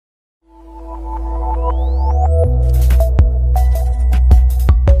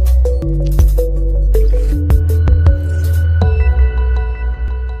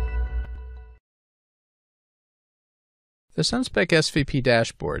The SunSpec SVP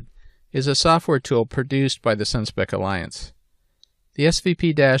Dashboard is a software tool produced by the SunSpec Alliance. The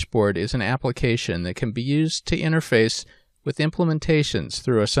SVP Dashboard is an application that can be used to interface with implementations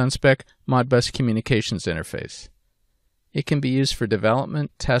through a SunSpec Modbus communications interface. It can be used for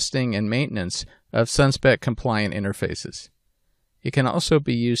development, testing, and maintenance of SunSpec compliant interfaces. It can also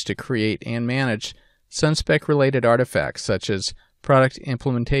be used to create and manage SunSpec-related artifacts such as product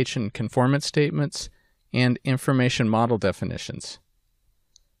implementation conformance statements and information model definitions.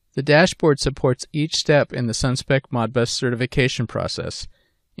 The dashboard supports each step in the SunSpec Modbus certification process,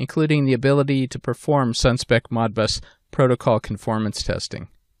 including the ability to perform SunSpec Modbus protocol conformance testing.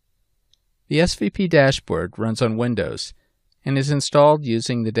 The SVP dashboard runs on Windows and is installed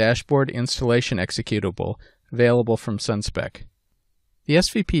using the dashboard installation executable available from SunSpec. The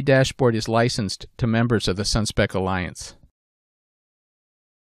SVP dashboard is licensed to members of the SunSpec Alliance.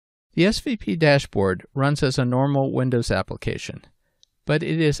 The SVP dashboard runs as a normal Windows application, but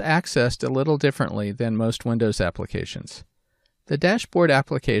it is accessed a little differently than most Windows applications. The dashboard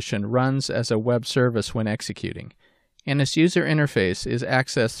application runs as a web service when executing, and its user interface is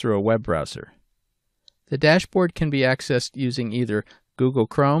accessed through a web browser. The dashboard can be accessed using either Google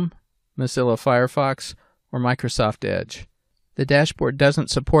Chrome, Mozilla Firefox, or Microsoft Edge. The dashboard doesn't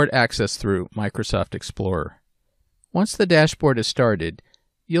support access through Microsoft Explorer. Once the dashboard is started,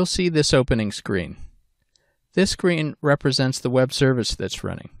 you'll see this opening screen. This screen represents the web service that's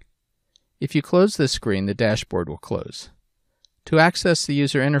running. If you close this screen, the dashboard will close. To access the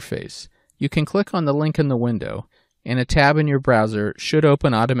user interface, you can click on the link in the window, and a tab in your browser should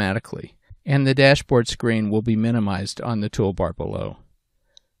open automatically, and the dashboard screen will be minimized on the toolbar below.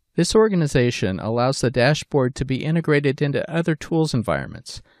 This organization allows the dashboard to be integrated into other tools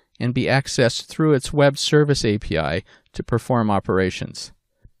environments and be accessed through its web service API to perform operations.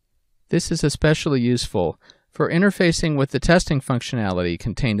 This is especially useful for interfacing with the testing functionality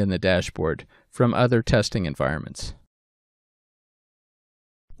contained in the dashboard from other testing environments.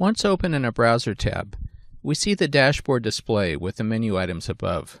 Once open in a browser tab, we see the dashboard display with the menu items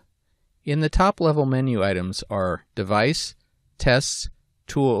above. In the top-level menu items are Device, Tests,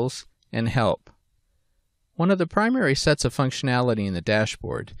 Tools, and Help. One of the primary sets of functionality in the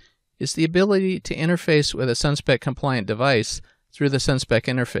dashboard is the ability to interface with a SunSpec-compliant device through the SunSpec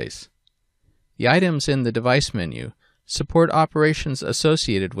interface. The items in the Device menu support operations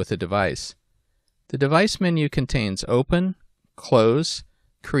associated with the device. The Device menu contains Open, Close,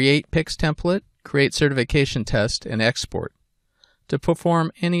 Create PIX template, Create certification test, and Export. To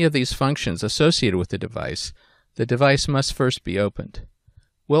perform any of these functions associated with the device must first be opened.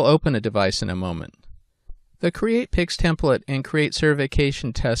 We'll open a device in a moment. The Create PIX template and Create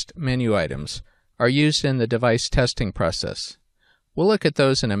certification test menu items are used in the device testing process. We'll look at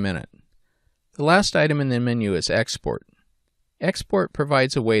those in a minute. The last item in the menu is Export. Export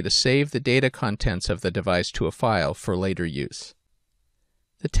provides a way to save the data contents of the device to a file for later use.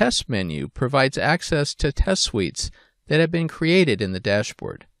 The Test menu provides access to test suites that have been created in the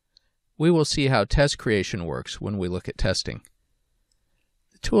dashboard. We will see how test creation works when we look at testing.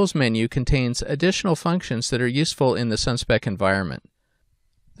 The Tools menu contains additional functions that are useful in the SunSpec environment.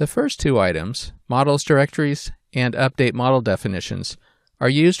 The first two items, Models Directories and Update Model Definitions, are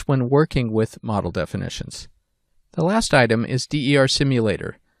used when working with model definitions. The last item is DER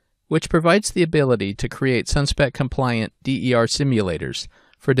Simulator, which provides the ability to create SunSpec-compliant DER simulators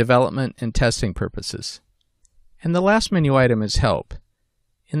for development and testing purposes. And the last menu item is Help.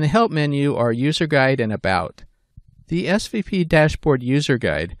 In the Help menu are User Guide and About. The SVP Dashboard User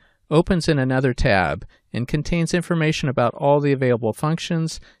Guide opens in another tab and contains information about all the available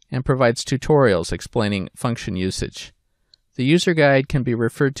functions and provides tutorials explaining function usage. The User Guide can be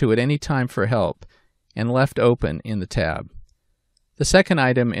referred to at any time for help and left open in the tab. The second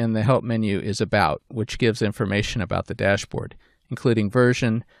item in the Help menu is About, which gives information about the dashboard, including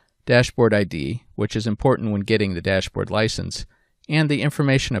version, dashboard ID, which is important when getting the dashboard license, and the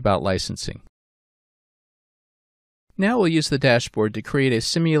information about licensing. Now we'll use the dashboard to create a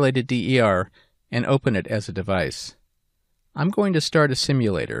simulated DER and open it as a device. I'm going to start a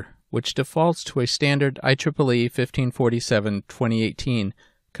simulator, which defaults to a standard IEEE 1547-2018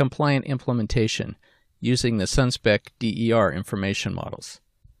 compliant implementation using the SunSpec DER information models.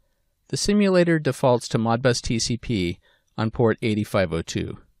 The simulator defaults to Modbus TCP on port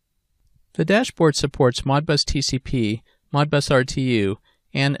 8502. The dashboard supports Modbus TCP, Modbus RTU,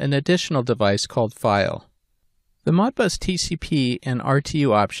 and an additional device called File. The Modbus TCP and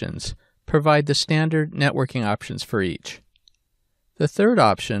RTU options provide the standard networking options for each. The third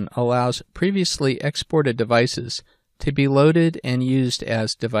option allows previously exported devices to be loaded and used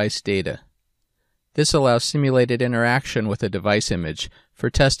as device data. This allows simulated interaction with a device image for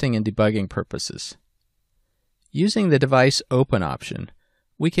testing and debugging purposes. Using the Device Open option,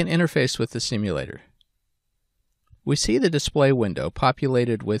 we can interface with the simulator. We see the display window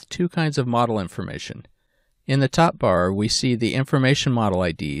populated with two kinds of model information. In the top bar, we see the information model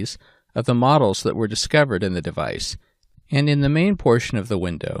IDs of the models that were discovered in the device, and in the main portion of the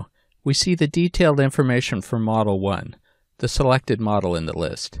window, we see the detailed information for Model 1, the selected model in the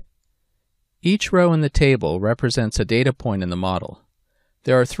list. Each row in the table represents a data point in the model.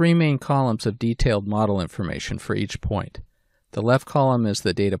 There are three main columns of detailed model information for each point. The left column is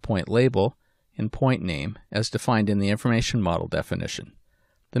the data point label and point name as defined in the information model definition.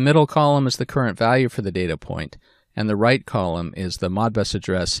 The middle column is the current value for the data point, and the right column is the Modbus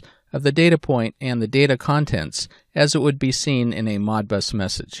address of the data point and the data contents as it would be seen in a Modbus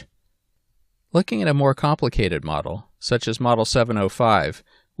message. Looking at a more complicated model, such as Model 705,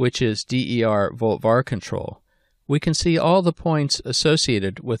 which is DER volt-var control, we can see all the points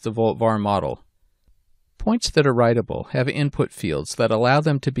associated with the volt-var model. Points that are writable have input fields that allow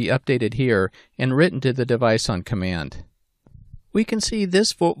them to be updated here and written to the device on command. We can see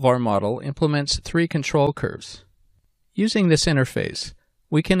this volt-var model implements three control curves. Using this interface,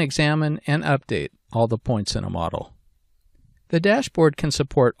 we can examine and update all the points in a model. The dashboard can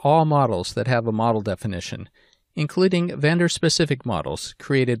support all models that have a model definition, including vendor-specific models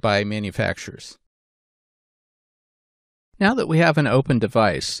created by manufacturers. Now that we have an open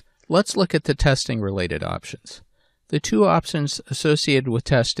device, let's look at the testing-related options. The two options associated with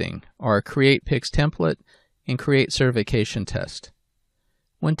testing are Create PIX Template and Create Certification Test.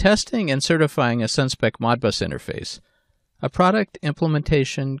 When testing and certifying a SunSpec Modbus interface, a Product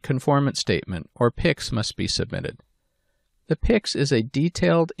Implementation Conformance Statement, or PIX, must be submitted. The PIX is a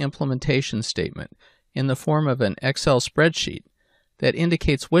detailed implementation statement in the form of an Excel spreadsheet that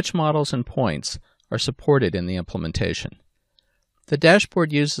indicates which models and points are supported in the implementation. The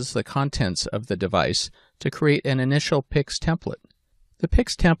dashboard uses the contents of the device to create an initial PIX template. The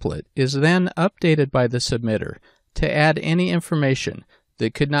PIX template is then updated by the submitter to add any information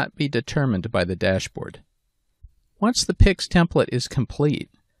that could not be determined by the dashboard. Once the PIX template is complete,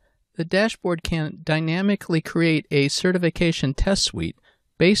 the dashboard can dynamically create a certification test suite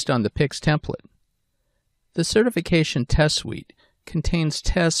based on the PIX template. The certification test suite contains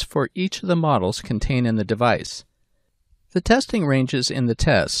tests for each of the models contained in the device. The testing ranges in the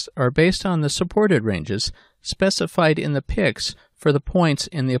tests are based on the supported ranges specified in the PIX for the points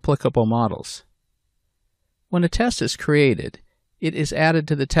in the applicable models. When a test is created, it is added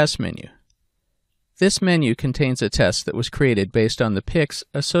to the test menu. This menu contains a test that was created based on the PIX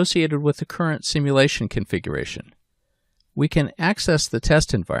associated with the current simulation configuration. We can access the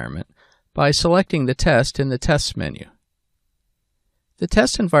test environment by selecting the test in the Tests menu. The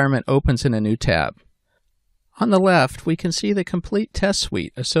test environment opens in a new tab. On the left, we can see the complete test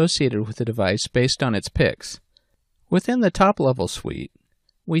suite associated with the device based on its PIX. Within the top-level suite,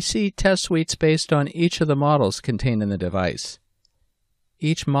 we see test suites based on each of the models contained in the device.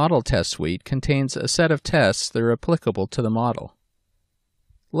 Each model test suite contains a set of tests that are applicable to the model.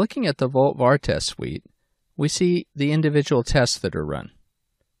 Looking at the volt-var test suite, we see the individual tests that are run.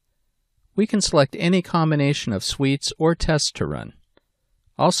 We can select any combination of suites or tests to run.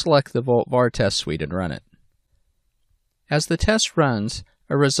 I'll select the volt-var test suite and run it. As the test runs,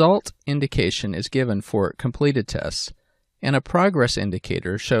 a result indication is given for completed tests, and a progress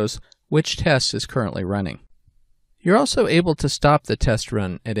indicator shows which test is currently running. You're also able to stop the test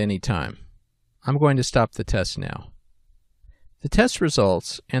run at any time. I'm going to stop the test now. The test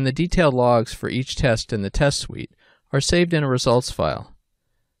results and the detailed logs for each test in the test suite are saved in a results file.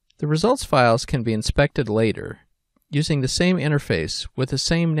 The results files can be inspected later using the same interface with the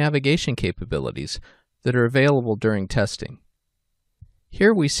same navigation capabilities that are available during testing.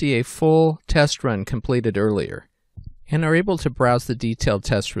 Here we see a full test run completed earlier and are able to browse the detailed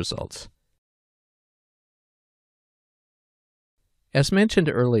test results. As mentioned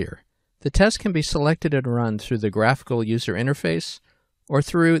earlier, the test can be selected and run through the graphical user interface or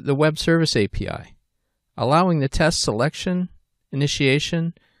through the Web Service API, allowing the test selection,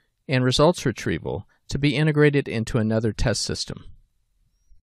 initiation, and results retrieval to be integrated into another test system.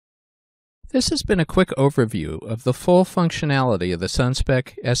 This has been a quick overview of the full functionality of the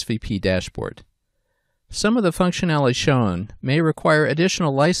SunSpec SVP dashboard. Some of the functionality shown may require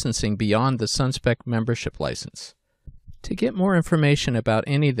additional licensing beyond the SunSpec membership license. To get more information about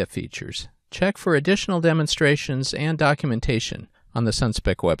any of the features, check for additional demonstrations and documentation on the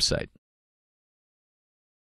SunSpec website.